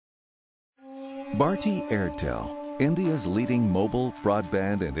Bharti Airtel, India's leading mobile,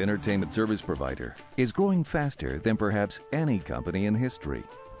 broadband, and entertainment service provider, is growing faster than perhaps any company in history.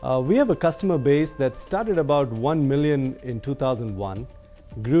 We have a customer base that started about 1 million in 2001,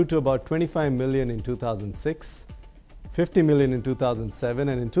 grew to about 25 million in 2006, 50 million in 2007,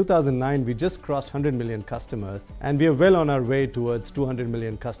 and in 2009 we just crossed 100 million customers, and we are well on our way towards 200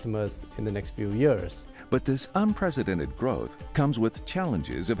 million customers in the next few years. But this unprecedented growth comes with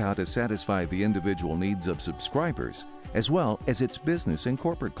challenges of how to satisfy the individual needs of subscribers, as well as its business and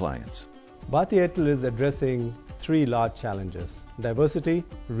corporate clients. Bharti Airtel is addressing three large challenges: diversity,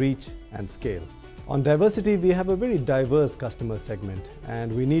 reach, and scale. On diversity, we have a very diverse customer segment, and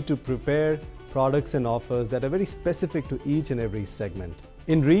we need to prepare products and offers that are very specific to each and every segment.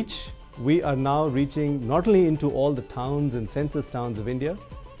 In reach, we are now reaching not only into all the towns and census towns of India,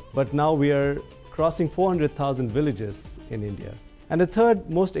 but now we are crossing 400,000 villages in India. And the third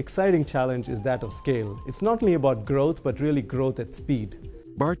most exciting challenge is that of scale. It's not only about growth, but really growth at speed.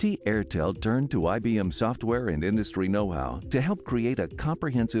 Bharti Airtel turned to IBM software and industry know-how to help create a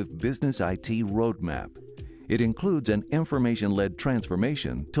comprehensive business IT roadmap. It includes an information-led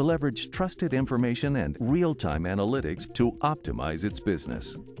transformation to leverage trusted information and real-time analytics to optimize its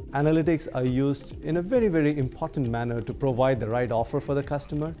business. Analytics are used in a very, very important manner to provide the right offer for the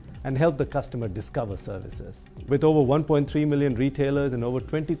customer and help the customer discover services. With over 1.3 million retailers and over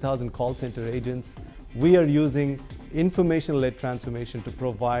 20,000 call center agents, we are using information-led transformation to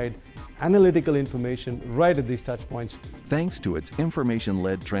provide analytical information right at these touch points. Thanks to its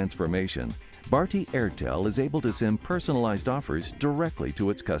information-led transformation, Bharti Airtel is able to send personalized offers directly to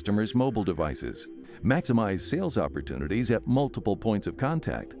its customers' mobile devices, maximize sales opportunities at multiple points of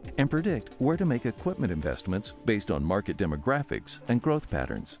contact, and predict where to make equipment investments based on market demographics and growth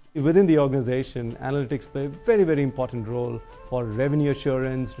patterns. Within the organization, analytics play a very, very important role for revenue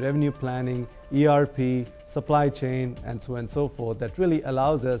assurance, revenue planning, ERP, supply chain, and so on and so forth. That really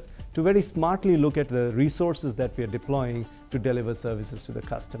allows us to very smartly look at the resources that we are deploying to deliver services to the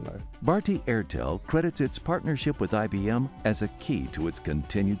customer. Bharti Airtel credits its partnership with IBM as a key to its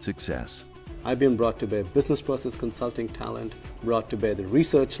continued success. IBM brought to bear business process consulting talent, brought to bear the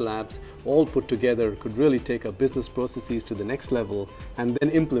research labs, all put together could really take our business processes to the next level and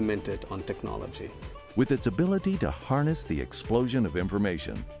then implement it on technology. With its ability to harness the explosion of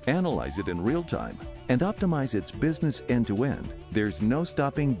information, analyze it in real time, and optimize its business end-to-end, there's no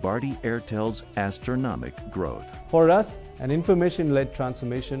stopping Bharti Airtel's astronomical growth. For us, an information-led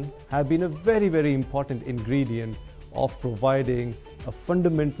transformation has been a very, very important ingredient of providing a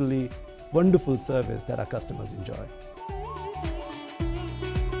fundamentally wonderful service that our customers enjoy.